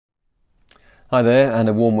Hi there, and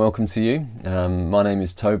a warm welcome to you. My name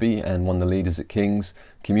is Toby, and one of the leaders at King's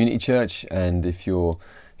Community Church. And if you're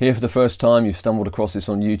here for the first time, you've stumbled across this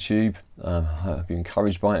on YouTube, I hope you're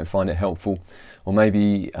encouraged by it and find it helpful. Or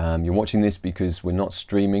maybe you're watching this because we're not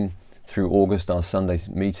streaming through August, our Sunday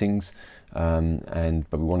meetings, but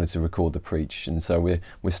we wanted to record the preach. And so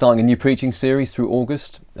we're starting a new preaching series through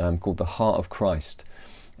August called The Heart of Christ.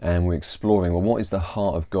 And we're exploring, well, what is the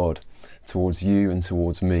heart of God towards you and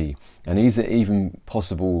towards me? And is it even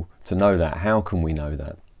possible to know that? How can we know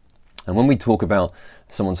that? And when we talk about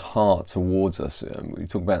someone's heart towards us, we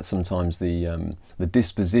talk about sometimes the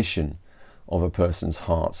disposition of a person's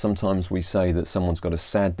heart. Sometimes we say that someone's got a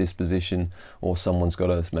sad disposition, or someone's got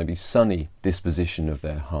a maybe sunny disposition of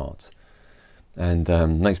their heart. And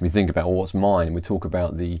makes me think about, well, what's mine? And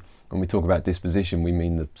when we talk about disposition, we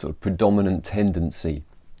mean the sort of predominant tendency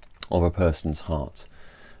of a person's heart.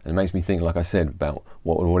 And it makes me think, like I said, about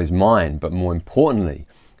what is mine, but more importantly,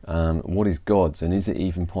 what is God's, and is it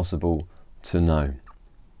even possible to know?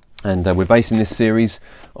 And we're basing this series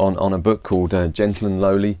on a book called Gentle and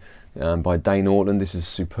Lowly by Dane Ortlund. This is a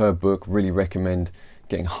superb book. Really recommend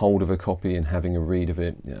getting hold of a copy and having a read of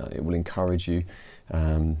it. It will encourage you.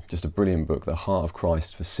 Just a brilliant book, The Heart of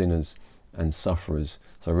Christ for Sinners and Sufferers.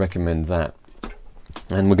 So I recommend that.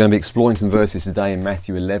 And we're going to be exploring some verses today in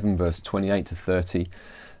Matthew 11, verse 28 to 30.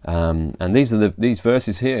 And these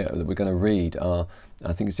verses here that we're going to read are,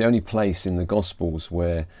 I think it's the only place in the Gospels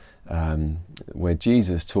where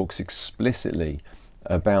Jesus talks explicitly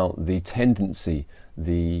about the tendency,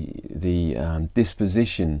 the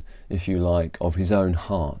disposition, if you like, of his own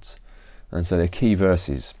heart. And so they're key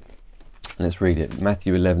verses. Let's read it.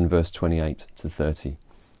 Matthew 11, verse 28 to 30.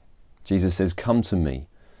 Jesus says, "Come to me,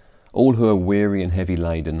 all who are weary and heavy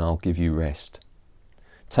laden, I'll give you rest.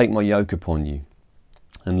 Take my yoke upon you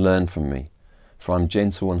and learn from me, for I'm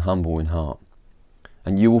gentle and humble in heart,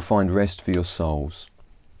 and you will find rest for your souls.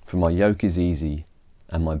 For my yoke is easy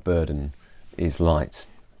and my burden is light."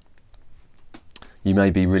 You may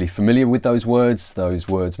be really familiar with those words. Those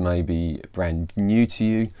words may be brand new to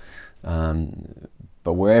you.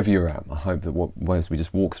 But wherever you're at, I hope that as we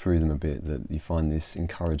just walk through them a bit, that you find this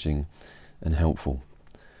encouraging and helpful.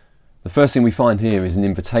 The first thing we find here is an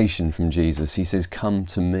invitation from Jesus. He says, "Come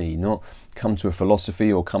to me," not come to a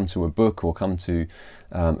philosophy or come to a book or come to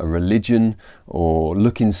a religion or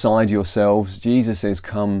look inside yourselves. Jesus says,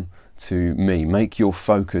 "Come to me." Make your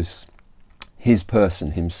focus his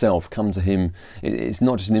person, himself. Come to him. It's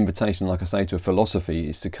not just an invitation, like I say, to a philosophy.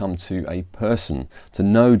 It's to come to a person, to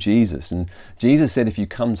know Jesus. And Jesus said, if you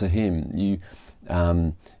come to him,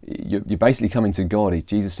 you're basically coming to God.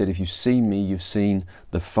 Jesus said, if you see me, you've seen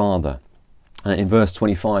the Father. In verse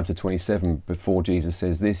 25 to 27, before Jesus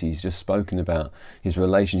says this, he's just spoken about his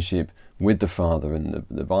relationship with the Father. And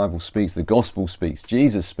the Bible speaks, the Gospel speaks,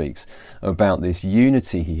 Jesus speaks about this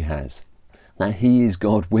unity he has, that he is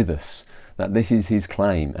God with us, that this is his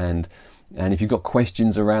claim. And if you've got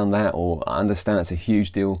questions around that, or I understand it's a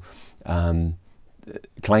huge deal,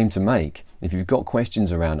 claim to make. If you've got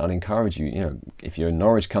questions around, I'd encourage you, if you're in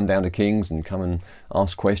Norwich, come down to King's and come and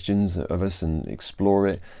ask questions of us and explore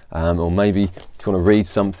it. Or maybe if you want to read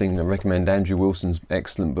something, I recommend Andrew Wilson's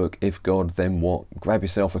excellent book, If God, Then What? Grab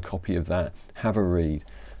yourself a copy of that, have a read,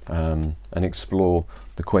 and explore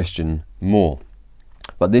the question more.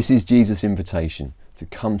 But this is Jesus' invitation, to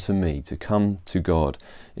come to me, to come to God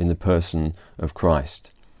in the person of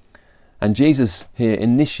Christ. And Jesus here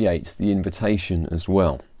initiates the invitation as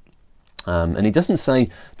well. And he doesn't say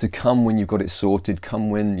to come when you've got it sorted,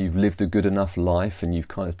 come when you've lived a good enough life and you've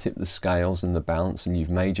kind of tipped the scales and the balance and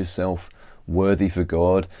you've made yourself worthy for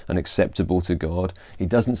God and acceptable to God. He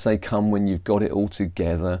doesn't say come when you've got it all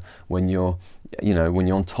together, when you're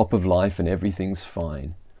on top of life and everything's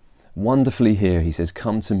fine. Wonderfully here, he says,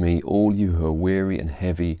 "Come to me, all you who are weary and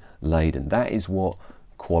heavy laden." That is what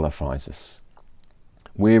qualifies us.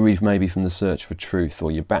 Weary maybe from the search for truth,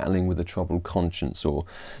 or you're battling with a troubled conscience, or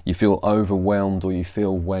you feel overwhelmed, or you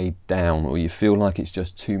feel weighed down, or you feel like it's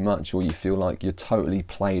just too much, or you feel like you're totally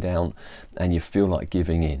played out and you feel like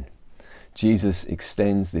giving in. Jesus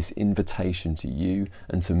extends this invitation to you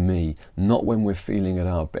and to me, not when we're feeling at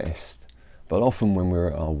our best, but often when we're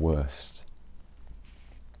at our worst.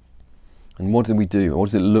 And what do we do? What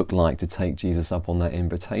does it look like to take Jesus up on that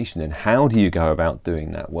invitation? And how do you go about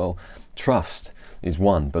doing that? Well, trust is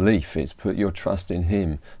one. Belief, it's put your trust in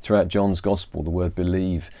him. Throughout John's Gospel, the word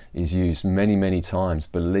believe is used many, many times.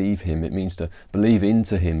 Believe him. It means to believe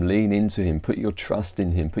into him, lean into him, put your trust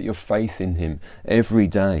in him, put your faith in him every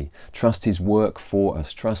day. Trust his work for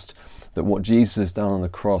us. Trust that what Jesus has done on the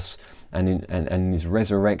cross and in his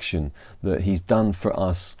resurrection, that he's done for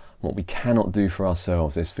us what we cannot do for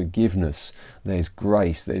ourselves. There's forgiveness, there's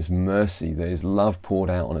grace, there's mercy, there's love poured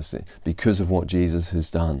out on us because of what Jesus has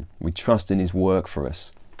done. We trust in his work for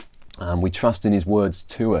us. We trust in his words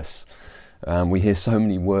to us. We hear so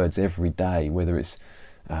many words every day, whether it's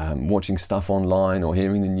watching stuff online or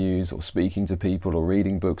hearing the news or speaking to people or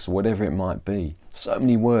reading books or whatever it might be. So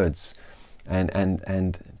many words.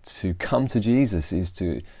 And to come to Jesus is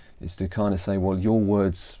to kind of say, well, your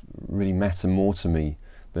words really matter more to me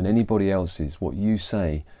than anybody else's. What you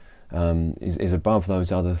say is above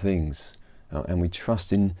those other things. And we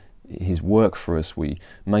trust in his work for us. We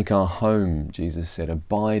make our home, Jesus said,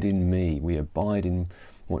 abide in me. We abide in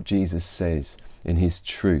what Jesus says, in his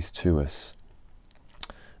truth to us.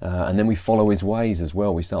 And then we follow his ways as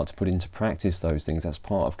well. We start to put into practice those things. That's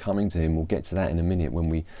part of coming to him. We'll get to that in a minute when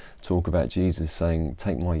we talk about Jesus saying,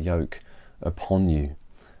 take my yoke upon you.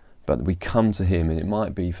 But we come to him, and it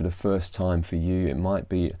might be for the first time for you. It might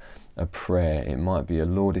be a prayer. It might be a,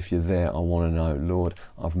 Lord, if you're there, I want to know. Lord,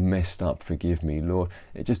 I've messed up, forgive me. Lord,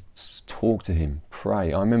 just talk to him,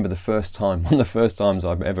 pray. I remember one of the first times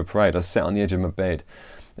I've ever prayed, I sat on the edge of my bed,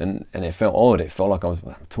 and it felt odd. It felt like I was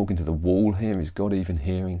talking to the wall here. Is God even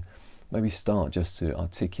hearing? Maybe start just to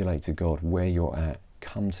articulate to God where you're at.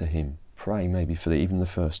 Come to him. Pray maybe for even the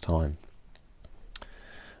first time.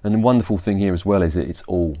 And the wonderful thing here as well is that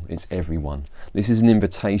it's everyone. This is an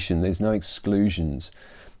invitation. There's no exclusions.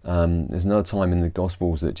 There's another time in the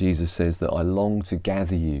Gospels that Jesus says that I long to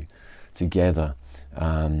gather you together,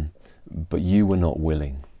 but you were not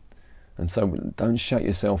willing. And so don't shut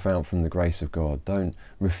yourself out from the grace of God. Don't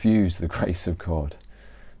refuse the grace of God.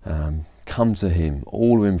 Come to him.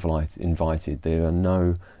 All are invited. There are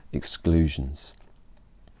no exclusions.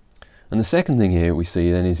 And the second thing here we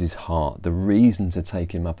see then is his heart, the reason to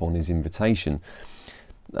take him up on his invitation.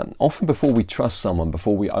 Often before we trust someone,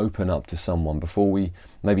 before we open up to someone, before we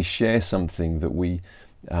maybe share something that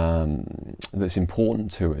that's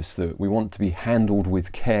important to us, that we want to be handled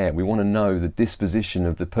with care, we want to know the disposition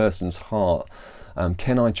of the person's heart.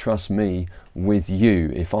 Can I trust me with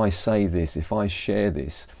you? If I say this, if I share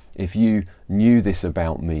this, if you knew this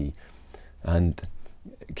about me, and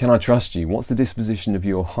can I trust you? What's the disposition of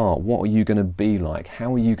your heart? What are you going to be like?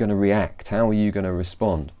 How are you going to react? How are you going to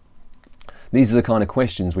respond? These are the kind of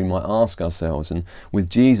questions we might ask ourselves. And with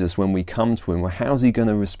Jesus, when we come to him, well, how's he going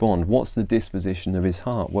to respond? What's the disposition of his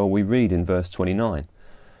heart? Well, we read in verse 29.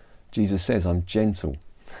 Jesus says, I'm gentle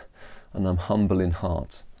and I'm humble in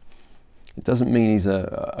heart. It doesn't mean he's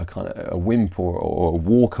a kind of a wimp or a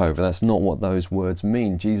walkover. That's not what those words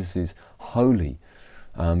mean. Jesus is holy.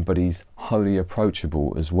 But he's wholly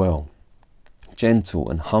approachable as well. Gentle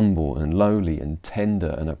and humble and lowly and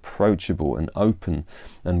tender and approachable and open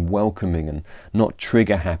and welcoming and not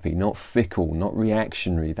trigger happy, not fickle, not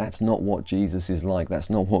reactionary. That's not what Jesus is like. That's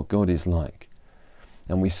not what God is like.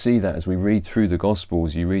 And we see that as we read through the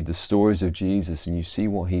Gospels. You read the stories of Jesus and you see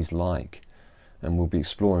what he's like. And we'll be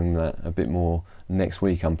exploring that a bit more next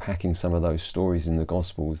week, unpacking some of those stories in the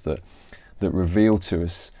Gospels that reveal to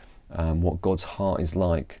us what God's heart is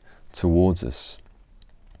like towards us.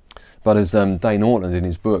 But as Dane Ortlund in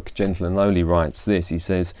his book Gentle and Lowly writes this, he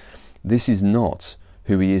says, this is not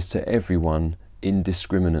who he is to everyone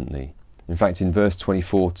indiscriminately. In fact, in verse 20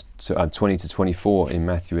 to 24 in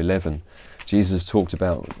Matthew 11, Jesus talked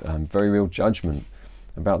about very real judgment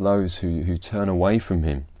about those who turn away from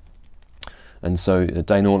him. And so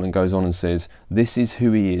Dane Ortlund goes on and says, this is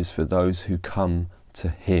who he is for those who come to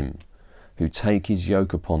him, who take his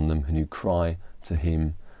yoke upon them and who cry to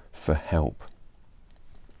him for help.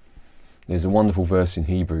 There's a wonderful verse in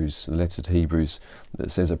Hebrews, the letter to Hebrews,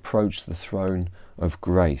 that says, approach the throne of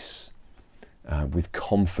grace with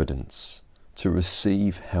confidence to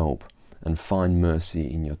receive help and find mercy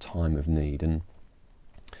in your time of need. And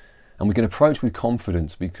we can approach with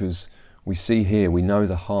confidence because we see here, we know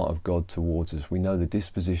the heart of God towards us. We know the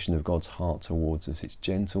disposition of God's heart towards us. It's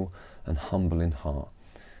gentle and humble in heart.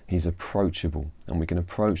 He's approachable, and we can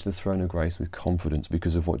approach the throne of grace with confidence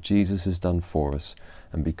because of what Jesus has done for us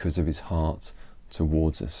and because of his heart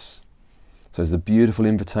towards us. So there's the beautiful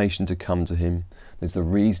invitation to come to him. There's the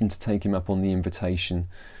reason to take him up on the invitation,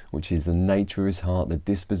 which is the nature of his heart, the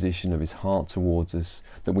disposition of his heart towards us,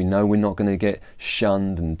 that we know we're not going to get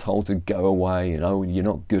shunned and told to go away and, oh, you're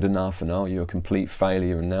not good enough and, oh, you're a complete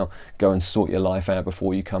failure and now go and sort your life out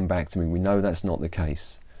before you come back to me. We know that's not the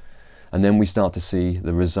case. And then we start to see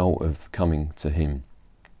the result of coming to him.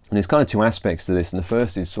 And there's kind of two aspects to this. And the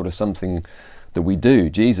first is sort of something that we do.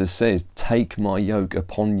 Jesus says, take my yoke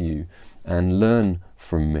upon you and learn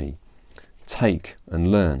from me. Take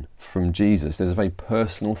and learn from Jesus. There's a very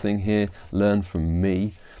personal thing here. Learn from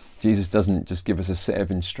me. Jesus doesn't just give us a set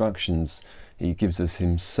of instructions, he gives us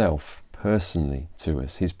himself personally to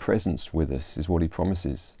us. His presence with us is what he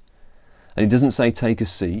promises. And he doesn't say take a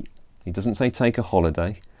seat, he doesn't say take a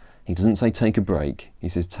holiday, he doesn't say take a break, he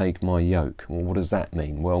says take my yoke. Well, what does that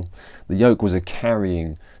mean? Well, the yoke was a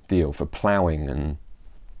carrying deal for ploughing and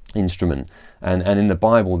instrument, and in the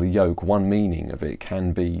Bible the yoke, one meaning of it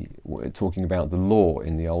can be talking about the law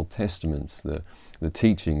in the Old Testament, the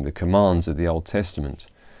teaching, the commands of the Old Testament.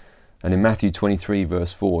 And in Matthew 23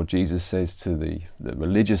 verse 4, Jesus says to the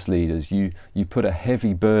religious leaders, you put a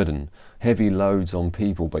heavy burden, heavy loads on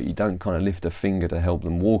people, but you don't kind of lift a finger to help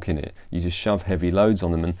them walk in it. You just shove heavy loads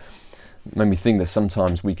on them. And it made me think that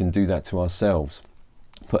sometimes we can do that to ourselves,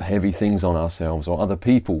 put heavy things on ourselves, or other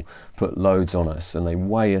people put loads on us and they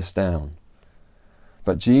weigh us down.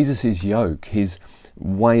 But Jesus' yoke, his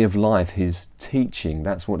way of life, his teaching,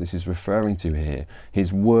 that's what this is referring to here.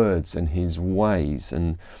 His words and his ways.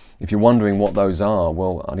 And if you're wondering what those are,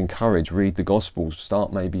 well, I'd encourage, read the Gospels.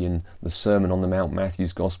 Start maybe in the Sermon on the Mount,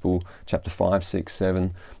 Matthew's Gospel, chapter 5, 6,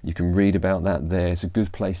 7. You can read about that there. It's a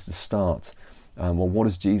good place to start. Well, what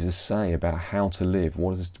does Jesus say about how to live?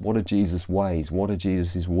 What are Jesus' ways? What are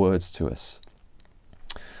Jesus' words to us?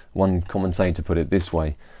 One commentator put it this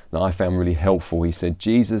way, that I found really helpful. He said,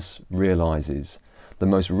 Jesus realizes the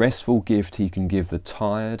most restful gift he can give the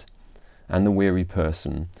tired and the weary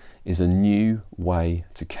person is a new way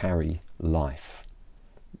to carry life.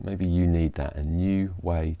 Maybe you need that, a new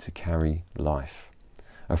way to carry life.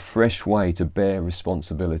 A fresh way to bear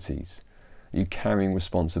responsibilities. Are you carrying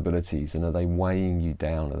responsibilities, and are they weighing you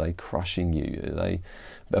down? Are they crushing you? Are they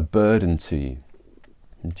a burden to you?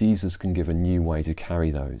 And Jesus can give a new way to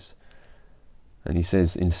carry those. And he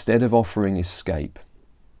says, instead of offering escape,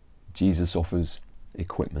 Jesus offers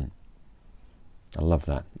equipment. I love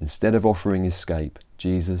that. Instead of offering escape,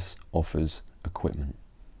 Jesus offers equipment.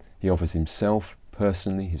 He offers himself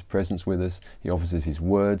personally, his presence with us. He offers us his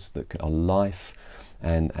words that are life.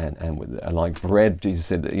 And like bread, Jesus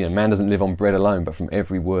said that, man doesn't live on bread alone, but from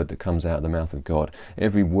every word that comes out of the mouth of God.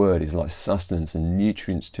 Every word is like sustenance and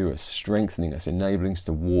nutrients to us, strengthening us, enabling us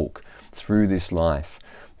to walk through this life.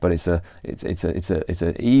 But it's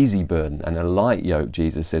an easy burden and a light yoke,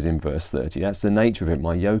 Jesus says in verse 30. That's the nature of it.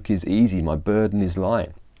 My yoke is easy, my burden is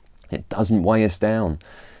light. It doesn't weigh us down.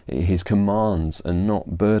 His commands are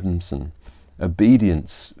not burdensome.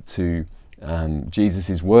 Obedience to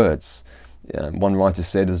Jesus' words. One writer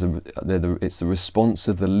said it's the response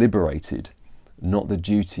of the liberated, not the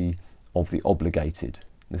duty of the obligated.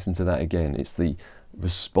 Listen to that again. It's the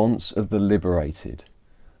response of the liberated,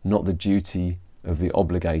 not the duty of the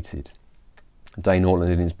obligated. Dane Ortlund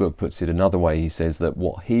in his book puts it another way. He says that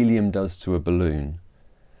what helium does to a balloon,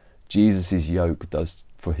 Jesus' yoke does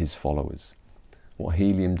for his followers. What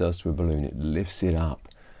helium does to a balloon, it lifts it up.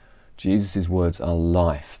 Jesus' words are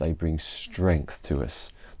life. They bring strength to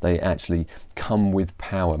us. They actually come with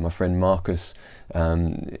power. My friend Marcus,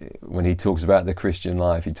 when he talks about the Christian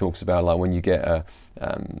life, he talks about like when you get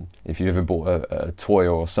if you ever bought a toy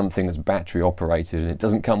or something that's battery operated and it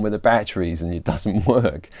doesn't come with the batteries and it doesn't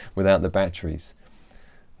work without the batteries.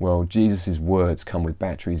 Well, Jesus' words come with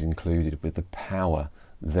batteries included, with the power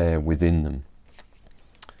there within them.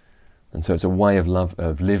 And so it's a way of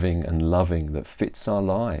living and loving that fits our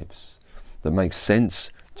lives, that makes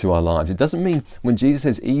sense to our lives. It doesn't mean, when Jesus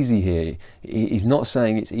says easy here, he's not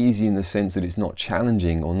saying it's easy in the sense that it's not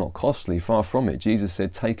challenging or not costly. Far from it. Jesus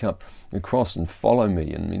said, take up the cross and follow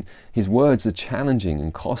me. And I mean, his words are challenging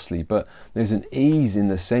and costly, but there's an ease in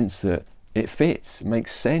the sense that it fits, it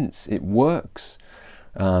makes sense, it works.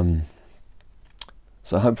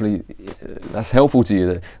 So hopefully that's helpful to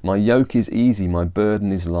you, that my yoke is easy, my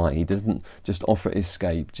burden is light. He doesn't just offer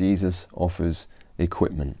escape. Jesus offers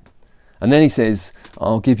equipment. And then he says,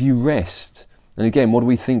 I'll give you rest. And again, what do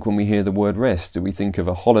we think when we hear the word rest? Do we think of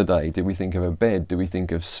a holiday? Do we think of a bed? Do we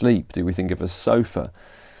think of sleep? Do we think of a sofa?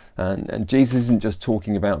 And Jesus isn't just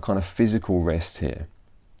talking about kind of physical rest here,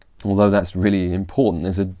 although that's really important.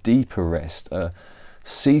 There's a deeper rest, a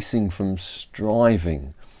ceasing from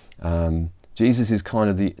striving. Jesus is kind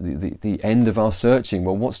of the end of our searching.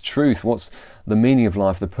 Well, what's truth? What's the meaning of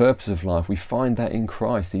life, the purpose of life? We find that in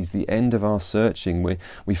Christ. He's the end of our searching.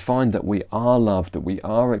 We find that we are loved, that we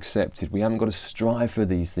are accepted. We haven't got to strive for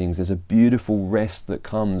these things. There's a beautiful rest that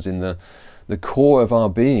comes in the core of our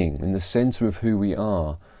being, in the center of who we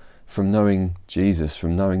are, from knowing Jesus,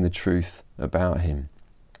 from knowing the truth about him.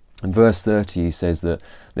 In verse 30 he says that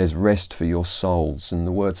there's rest for your souls, and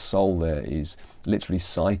the word soul there is literally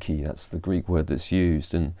psyche. That's the Greek word that's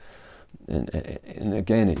used, and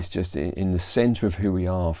again it's just in the center of who we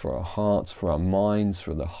are, for our hearts, for our minds,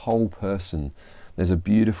 for the whole person. there's a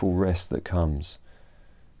beautiful rest that comes.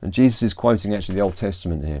 And Jesus is quoting actually the Old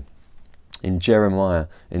Testament here. In Jeremiah,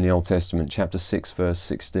 in the Old Testament, chapter 6, verse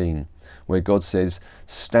 16, where God says,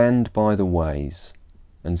 "Stand by the ways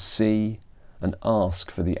and see and ask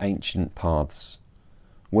for the ancient paths,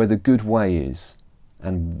 where the good way is,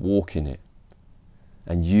 and walk in it,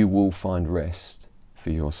 and you will find rest for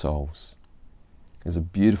your souls." There's a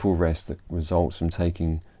beautiful rest that results from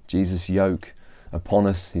taking Jesus' yoke upon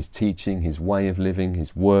us, his teaching, his way of living,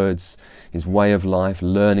 his words, his way of life,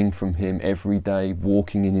 learning from him every day,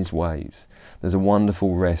 walking in his ways. There's a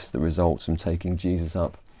wonderful rest that results from taking Jesus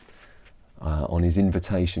up on his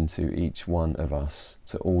invitation to each one of us,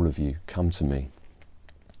 to all of you. Come to me.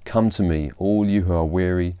 Come to me, all you who are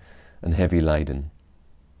weary and heavy laden,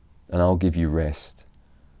 and I'll give you rest.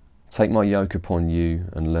 Take my yoke upon you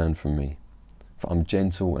and learn from me, for I'm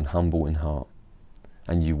gentle and humble in heart,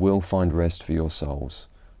 and you will find rest for your souls,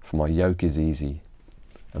 for my yoke is easy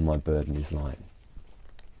and my burden is light.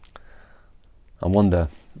 I wonder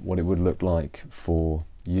what it would look like for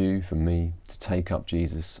you, for me, to take up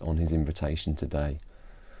Jesus on his invitation today.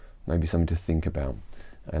 Maybe something to think about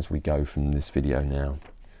as we go from this video now.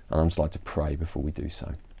 And I'd just like to pray before we do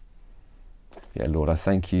so. Yeah, Lord, I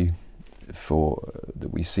thank you for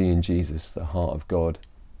that we see in Jesus the heart of God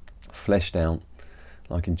fleshed out,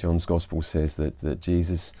 like in John's Gospel says that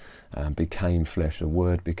Jesus became flesh, the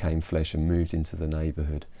Word became flesh and moved into the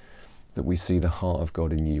neighbourhood. That we see the heart of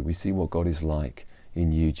God in you. We see what God is like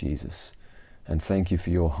in you, Jesus. And thank you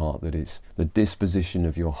for your heart, that it's the disposition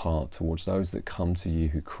of your heart towards those that come to you,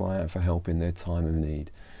 who cry out for help in their time of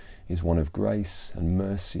need, is one of grace and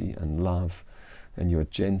mercy and love. And you're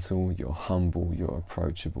gentle, you're humble, you're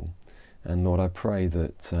approachable. And Lord, I pray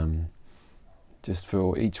that just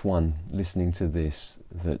for each one listening to this,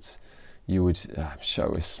 that you would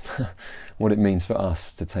show us what it means for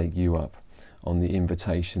us to take you up on the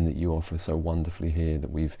invitation that you offer so wonderfully here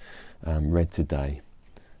that we've read today.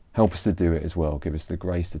 Help us to do it as well. Give us the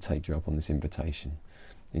grace to take you up on this invitation.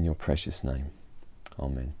 In your precious name.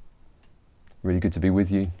 Amen. Really good to be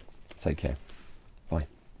with you. Take care.